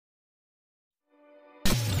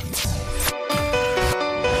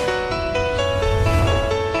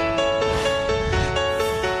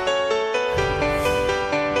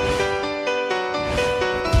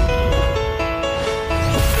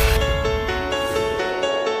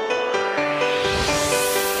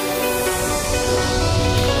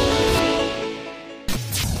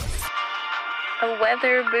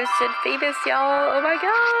weather boosted Phoebus, y'all. Oh my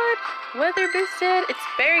god. Weather boosted. It's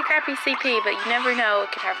very crappy CP, but you never know.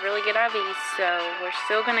 It could have really good IVs, so we're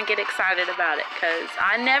still gonna get excited about it because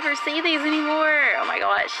I never see these anymore. Oh my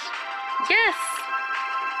gosh. Yes.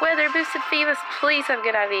 Weather boosted Phoebus. Please have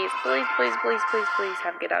good IVs. Please, please, please, please, please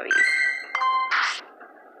have good IVs.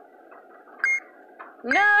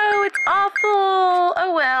 No, it's awful.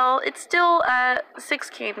 Oh well. It's still 6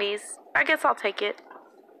 candies. I guess I'll take it.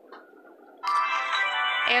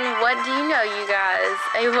 And what do you know, you guys?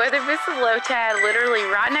 A weather boosted Lotad literally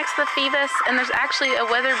right next to the Phoebus, and there's actually a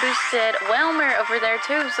weather boosted Whelmer over there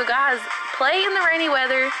too. So guys, play in the rainy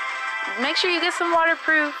weather. Make sure you get some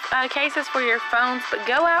waterproof cases for your phones, but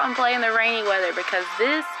go out and play in the rainy weather because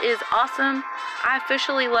this is awesome. I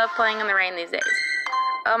officially love playing in the rain these days.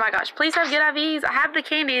 Oh my gosh, please have good IVs. I have the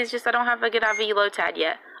candies, just I don't have a good IV Lotad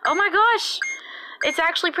yet. Oh my gosh! It's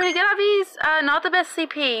actually pretty good IVs. Not the best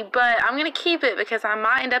CP, but I'm going to keep it because I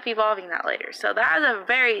might end up evolving that later. So that is a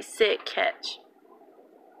very sick catch.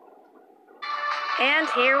 And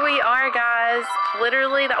here we are, guys.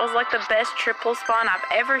 Literally, that was like the best triple spawn I've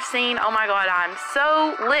ever seen. Oh my god, I'm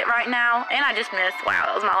so lit right now. And I just missed. Wow,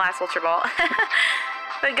 that was my last Ultra Ball.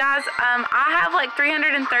 But guys, I have like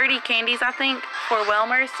 330 candies, I think, for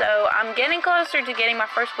Whelmer. So I'm getting closer to getting my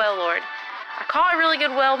first Wailord. I caught a really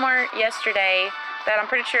good Whelmer yesterday that I'm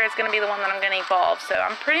pretty sure is going to be the one that I'm going to evolve. So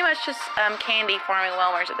I'm pretty much just candy farming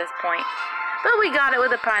Whelmers at this point. But we got it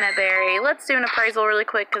with a Pineapple Berry. Let's do an appraisal really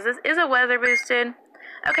quick because this is a weather boosted.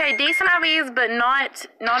 Okay, decent IVs, but not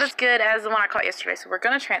as good as the one I caught yesterday. So we're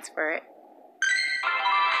going to transfer it.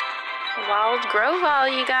 Wild Grovyle,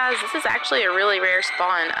 you guys. This is actually a really rare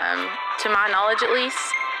spawn, to my knowledge at least.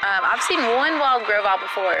 I've seen one Wild Grovyle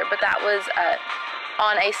before, but that was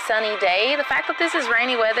on a sunny day. The fact that this is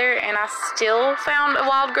rainy weather and I still found a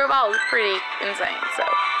Wild Grovyle is pretty insane. So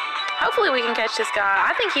hopefully we can catch this guy.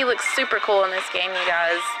 I think he looks super cool in this game, you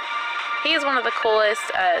guys. He is one of the coolest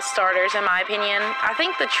starters in my opinion. I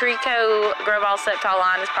think the Trico Grovyle Sceptile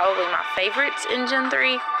line is probably my favorite in Gen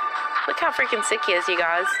 3. Look how freaking sick he is, you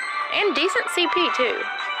guys. And decent CP too.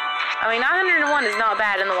 I mean, 901 is not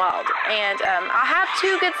bad in the wild. And I have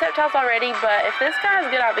 2 good Sceptiles already, but if this guy has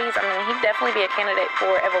good IVs, I mean, he'd definitely be a candidate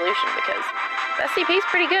for evolution because that CP is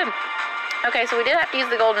pretty good. Okay, so we did have to use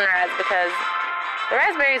the Golden Raz because the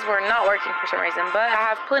raspberries were not working for some reason, but I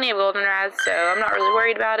have plenty of Golden Raz, so I'm not really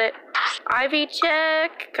worried about it. IV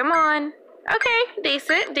check. Come on. Okay,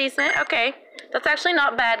 decent. Okay. That's actually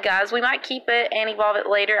not bad, guys. We might keep it and evolve it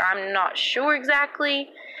later. I'm not sure exactly.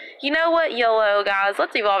 You know what? YOLO, guys.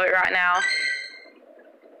 Let's evolve it right now.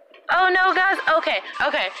 Oh, no, guys. Okay.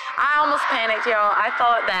 I almost panicked, y'all. I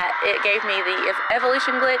thought that it gave me the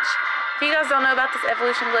evolution glitch. If you guys don't know about this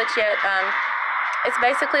evolution glitch yet, it's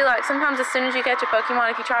basically like sometimes as soon as you catch a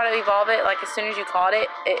Pokemon, if you try to evolve it, like as soon as you caught it,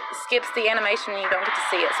 it skips the animation and you don't get to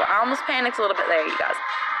see it. So I almost panicked a little bit there, you guys.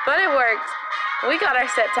 But it worked. We got our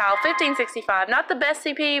Sceptile, 1565. Not the best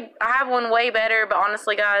CP. I have one way better, but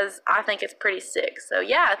honestly, guys, I think it's pretty sick. So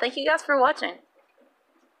yeah, thank you guys for watching.